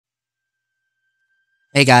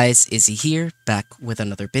Hey guys, Izzy here, back with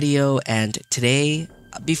another video, and today,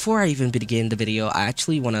 before I even begin the video, I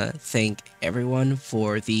actually want to thank everyone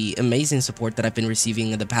for the amazing support that I've been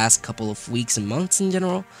receiving in the past couple of weeks and months in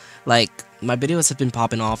general. Like, my videos have been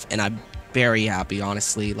popping off, and I'm very happy,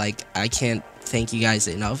 honestly. Like, I can't thank you guys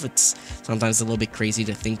enough. It's sometimes a little bit crazy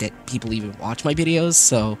to think that people even watch my videos,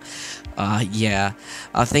 so yeah,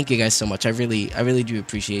 thank you guys so much. I really do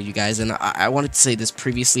appreciate you guys, and I wanted to say this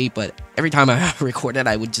previously, but every time I record it,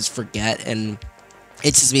 I would just forget, and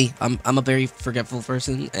it's just me. I'm a very forgetful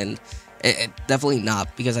person, and it definitely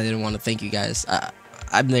not because I didn't want to thank you guys.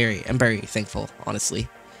 I'm very thankful, honestly.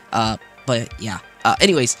 But yeah.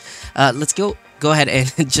 Anyways, let's go ahead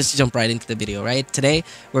and just jump right into the video. Right, today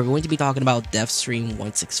we're going to be talking about DevStream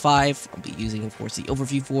 165. I'll be using, of course, the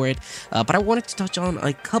overview for it. But I wanted to touch on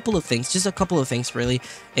a couple of things, just a couple of things, really,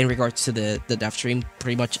 in regards to the DevStream.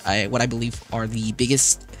 Pretty much, what I believe are the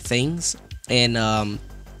biggest things, and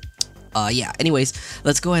yeah, anyways,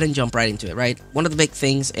 let's go ahead and jump right into it. Right, one of the big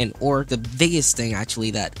things, or the biggest thing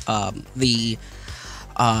actually, that the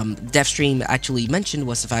DevStream actually mentioned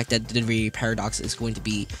was the fact that the Duviri paradox is going to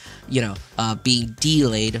be, being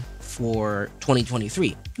delayed for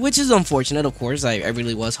 2023, which is unfortunate. Of course, I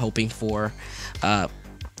really was hoping for,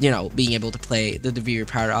 being able to play the Duviri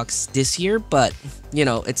paradox this year, but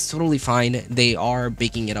it's totally fine. They are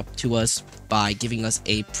baking it up to us by giving us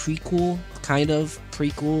a prequel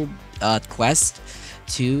quest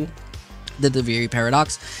to the Duviri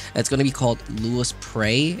paradox. It's going to be called Lewis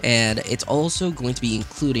Prey, and it's also going to be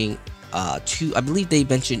including two, I believe they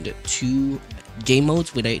mentioned two game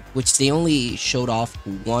modes, which they only showed off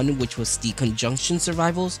one, which was the conjunction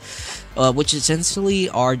survivals, which essentially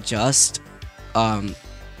are just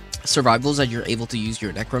survivals that you're able to use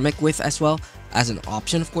your necromic with as well as an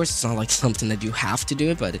option. Of course, it's not like something that you have to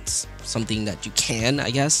do it, but it's something that you can,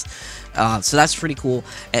 I guess. So that's pretty cool.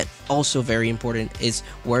 And also very important is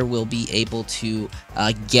where we'll be able to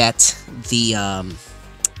get the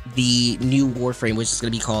new warframe, which is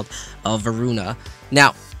going to be called Varuna.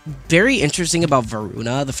 Now, very interesting about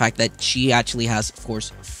Varuna, the fact that she actually has, of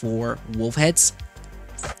course, 4 wolf heads.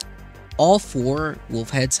 All 4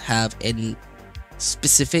 wolf heads have an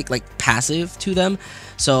specific passive to them.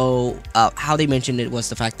 So how they mentioned it was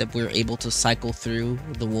the fact that we're able to cycle through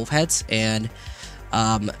the wolf heads, and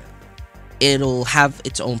it'll have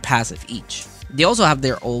its own passive each. They also have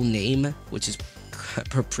their own name, which is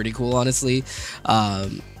pretty cool, honestly.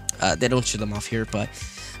 They don't show them off here, but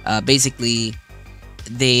basically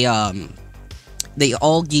they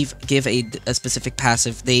all give a specific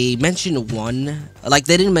passive. They mentioned one, like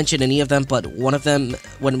they didn't mention any of them, but one of them,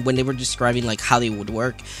 when they were describing like how they would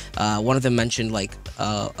work, one of them mentioned like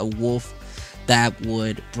a wolf that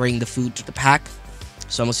would bring the food to the pack.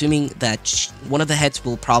 So I'm assuming that one of the heads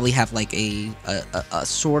will probably have like a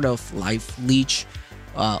sort of life leech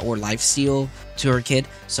or life steal to her kid.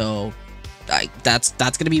 So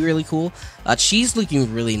that's gonna be really cool. She's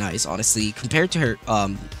looking really nice, honestly, compared to her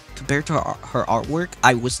her artwork.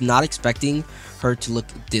 I was not expecting her to look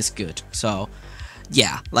this good. So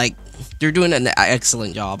yeah, like they're doing an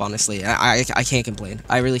excellent job, honestly. I can't complain.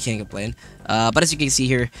 I really can't complain. But as you can see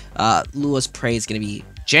here, Lewis Prey is gonna be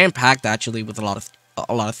jam-packed actually with a lot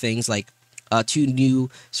of things, like 2 new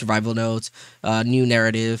survival nodes, new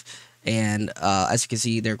narrative, and as you can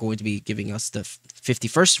see, they're going to be giving us the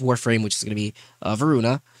 51st warframe, which is going to be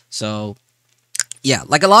Varuna. So yeah,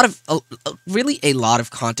 like really a lot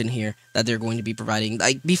of content here that they're going to be providing.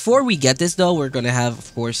 Like before we get this though, we're going to have,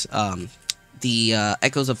 of course, the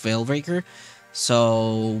Echoes of Veilbreaker.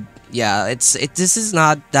 So yeah, this is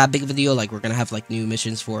not that big of a deal. Like we're gonna have like new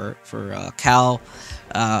missions for Karl,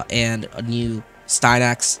 and a new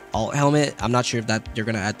Steinax alt helmet. I'm not sure if that you're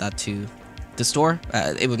gonna add that to the store.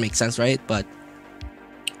 It would make sense, right? But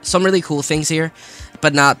some really cool things here,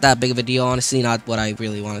 but not that big of a deal, honestly. Not what I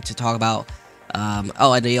really wanted to talk about.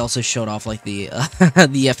 Oh, and they also showed off like the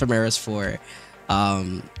the ephemeras for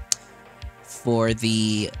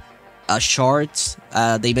the shards.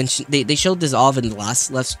 They mentioned they showed this off in the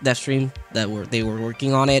last dev stream that they were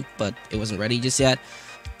working on it, but it wasn't ready just yet.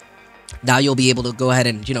 Now you'll be able to go ahead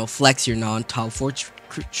and flex your non-Tau Forge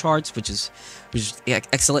shards, which is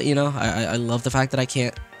excellent. I love the fact that I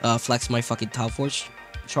can't flex my fucking Tau Forge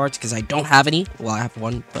shards because I don't have any. Well, I have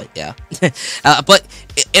one, but yeah. But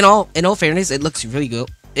in all fairness, it looks really good.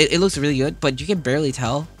 It looks really good, but you can barely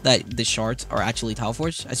tell that the shards are actually Tau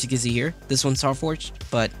Forged. As you can see here, this one's Tau Forged,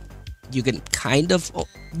 but you can kind of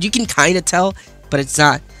tell, but it's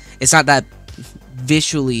not that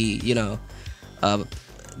visually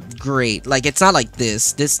great. Like it's not like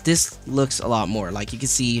this looks a lot more like you can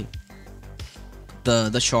see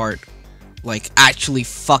the shard like actually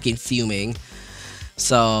fucking fuming.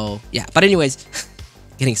 So yeah, but anyways,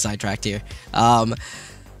 getting sidetracked here.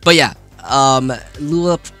 But yeah,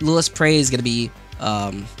 Lula's Prey is gonna be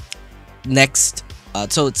next.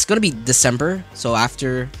 So it's gonna be December. So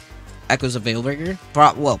after Echoes of Veilbreaker.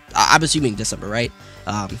 Well, I'm assuming December, right?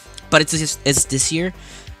 But it's this year,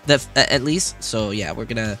 that at least. So yeah, we're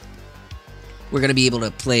gonna be able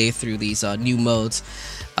to play through these new modes,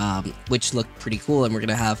 which look pretty cool, and we're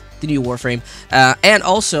gonna have the new Warframe, and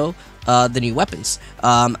also the new weapons.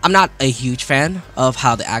 I'm not a huge fan of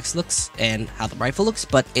how the axe looks and how the rifle looks,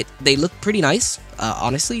 but they look pretty nice.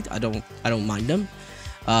 Honestly, I don't mind them.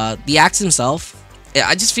 The axe himself,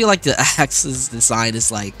 I just feel like the axe's design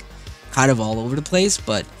is like kind of all over the place,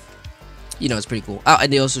 but you know, it's pretty cool. Oh,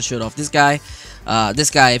 and they also showed off this guy. This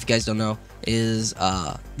guy, if you guys don't know, is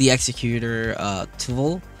the Executor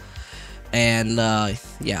Tvul, and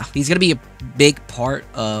yeah, he's gonna be a big part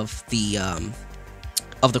of the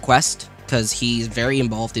quest, because he's very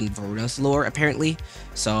involved in Verona's lore, apparently.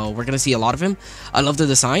 So we're gonna see a lot of him. I love the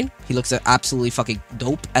design. He looks absolutely fucking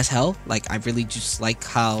dope as hell. Like, I really just like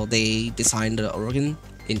how they designed the organ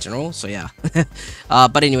in general. So yeah.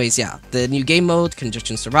 But anyways, yeah, the new game mode,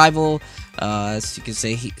 Conjunction Survival. As you can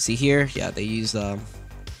see here, yeah, they use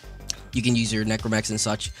you can use your necromex and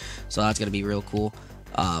such. So that's gonna be real cool.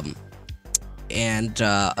 And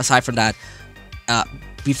aside from that,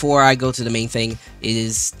 before I go to the main thing,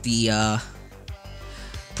 is the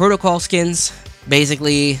protocol skins.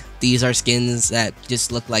 Basically, these are skins that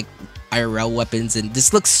just look like IRL weapons, and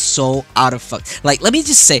this looks so out of like, let me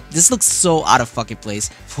just say, this looks so out of fucking place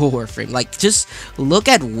for Warframe. Like, just look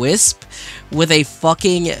at Wisp with a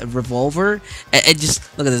fucking revolver, and just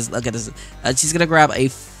look at this. She's gonna grab a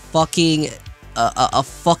fucking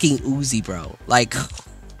fucking Uzi, bro. Like,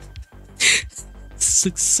 this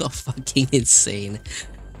looks so fucking insane.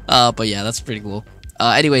 But yeah, that's pretty cool.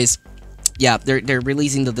 Anyways, yeah, they're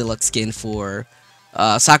releasing the deluxe skin for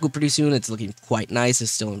Saku pretty soon. It's looking quite nice.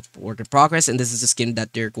 It's still in work in progress, and this is a skin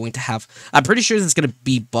that they're going to have. I'm pretty sure it's gonna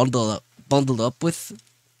be bundled up with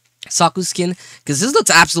Saku's skin, because this looks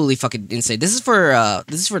absolutely fucking insane. This is for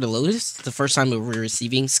the Lotus. The first time we're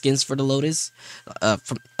receiving skins for the Lotus,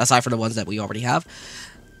 aside from the ones that we already have.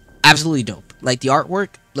 Absolutely dope. Like, the artwork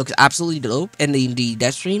looks absolutely dope, and in the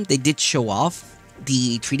dev stream they did show off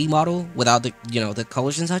the 3D model without the, you know, the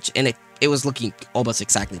colors and such, and it was looking almost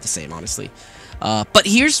exactly the same, honestly. But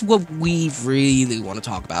here's what we really want to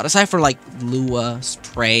talk about. Aside from like Lula's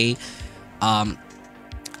Prey,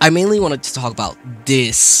 I mainly wanted to talk about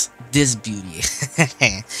this beauty.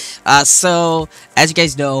 So as you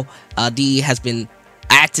guys know, D has been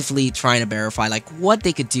actively trying to verify like what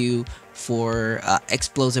they could do for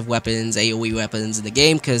explosive weapons, AoE weapons in the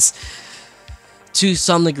game, because to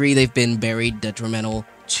some degree they've been very detrimental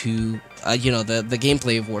to you know, the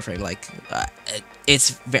gameplay of Warframe. Like,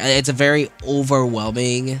 it's a very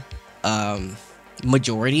overwhelming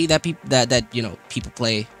majority that people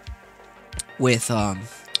play with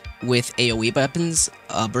AoE weapons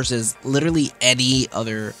versus literally any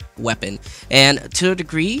other weapon. And to a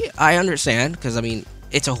degree, I understand, because I mean,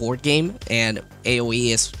 it's a horde game, and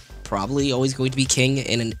AoE is probably always going to be king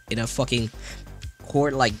in a fucking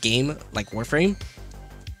horde like game like Warframe.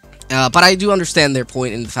 But I do understand their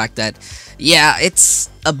point in the fact that, yeah, it's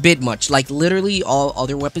a bit much. Like, literally all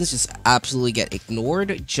other weapons just absolutely get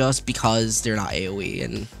ignored just because they're not AoE,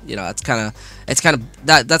 and you know, that's kind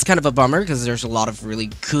of a bummer, because there's a lot of really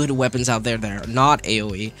good weapons out there that are not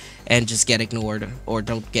AoE and just get ignored or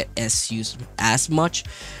don't get used as much,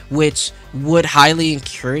 which would highly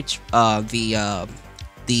encourage the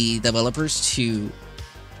developers to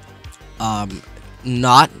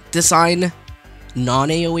not design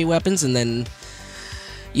non-AoE weapons, and then,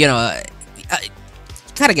 you know, I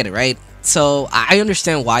kind of get it, right? So I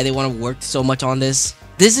understand why they want to work so much on this.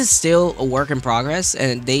 This is still a work in progress,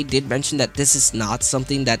 and they did mention that this is not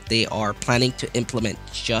something that they are planning to implement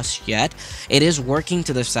just yet. It is working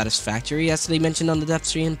to their satisfactory, as they mentioned on the dev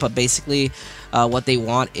stream, but basically what they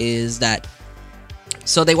want is that,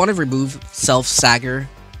 so they want to remove self-stagger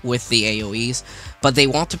with the AoEs, but they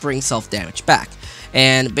want to bring self-damage back.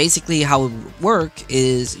 And basically how it would work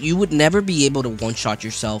is you would never be able to one-shot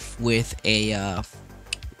yourself with an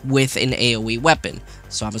AoE weapon.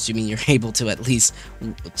 So I'm assuming you're able to at least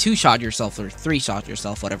two-shot yourself or three-shot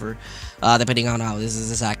yourself, whatever, depending on how this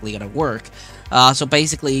is exactly going to work. So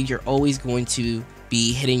basically, you're always going to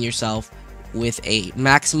be hitting yourself with a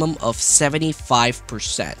maximum of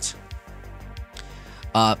 75%.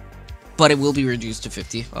 But it will be reduced to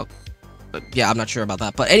 50. Oh, yeah, I'm not sure about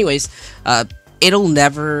that. But anyways, it'll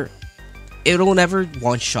never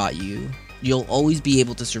one-shot you. You'll always be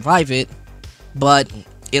able to survive it, but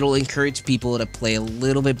it'll encourage people to play a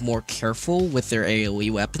little bit more careful with their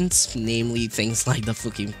AoE weapons, namely things like the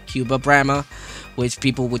fucking Cuba Brahma, which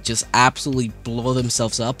people would just absolutely blow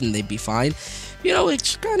themselves up and they'd be fine. You know,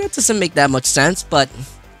 it kind of doesn't make that much sense, but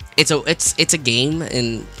it's a game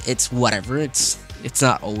and it's whatever. It's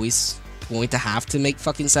not always going to have to make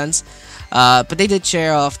fucking sense. But they did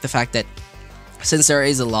share off the fact that since there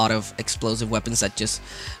is a lot of explosive weapons that just,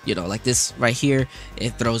 you know, like this right here, it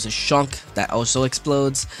throws a shunk that also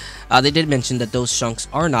explodes. They did mention that those shunks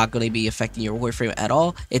are not going to be affecting your warframe at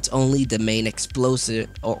all. It's only the main explosive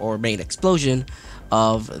or main explosion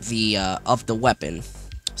of the weapon.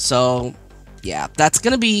 So yeah, that's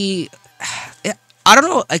gonna be. I don't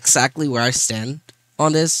know exactly where I stand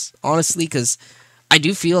on this, honestly, because I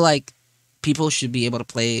do feel like people should be able to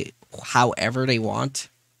play however they want.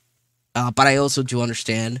 But I also do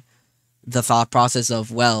understand the thought process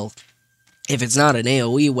of, well, if it's not an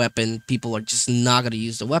AoE weapon, people are just not going to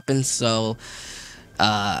use the weapon. So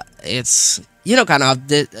it's, you know,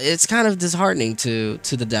 it's kind of disheartening to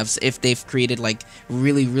the devs if they've created like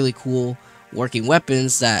really, really cool working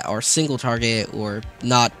weapons that are single target or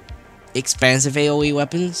not expansive AoE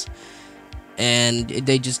weapons, and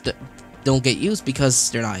they just don't get used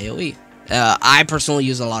because they're not AoE. I personally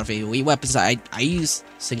use a lot of AoE weapons. I use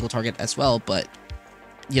single target as well, but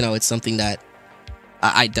you know, it's something that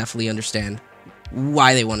I definitely understand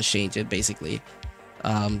why they want to change it, basically.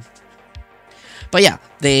 But yeah,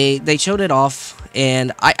 they showed it off,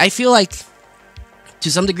 and I feel like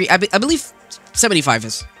to some degree, I believe 75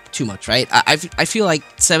 is too much, right? I feel like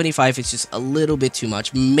 75 is just a little bit too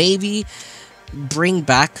much. Maybe bring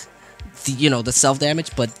back the, you know, the self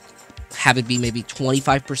damage, but have it be maybe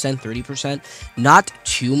 25%, 30%, not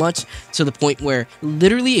too much to the point where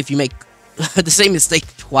literally if you make the same mistake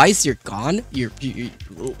twice, you're gone. You're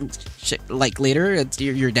like later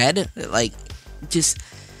you're dead. Like, just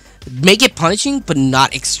make it punishing, but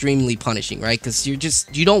not extremely punishing, right? Because you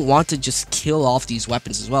don't want to just kill off these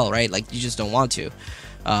weapons as well, right? Like, you just don't want to.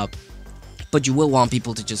 But you will want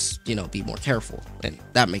people to just, you know, be more careful, and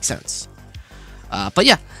that makes sense. But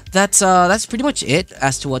yeah, that's pretty much it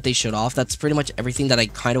as to what they showed off. That's pretty much everything that I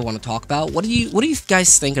kind of want to talk about. What do you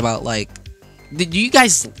guys think about, like, do you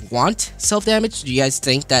guys want self-damage? Do you guys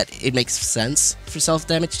think that it makes sense for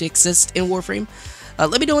self-damage to exist in Warframe?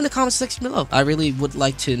 Let me know in the comment section below. I really would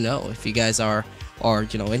like to know if you guys are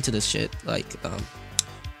you know, into this shit, like,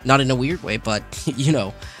 not in a weird way, but you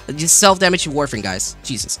know, just self-damage in Warframe, guys.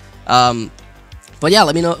 Jesus. But yeah,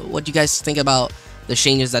 let me know what you guys think about the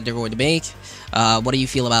changes that they're going to make. What do you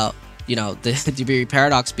feel about, you know, the Duviri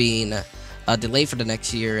paradox being delayed for the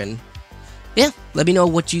next year? And yeah, let me know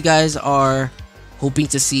what you guys are hoping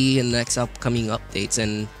to see in the next upcoming updates.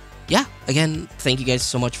 And yeah, again, thank you guys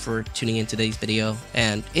so much for tuning in today's video,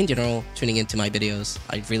 and in general, tuning into my videos.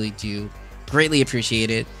 I really do greatly appreciate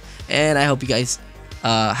it, and I hope you guys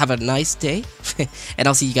have a nice day, and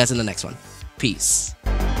I'll see you guys in the next one. Peace.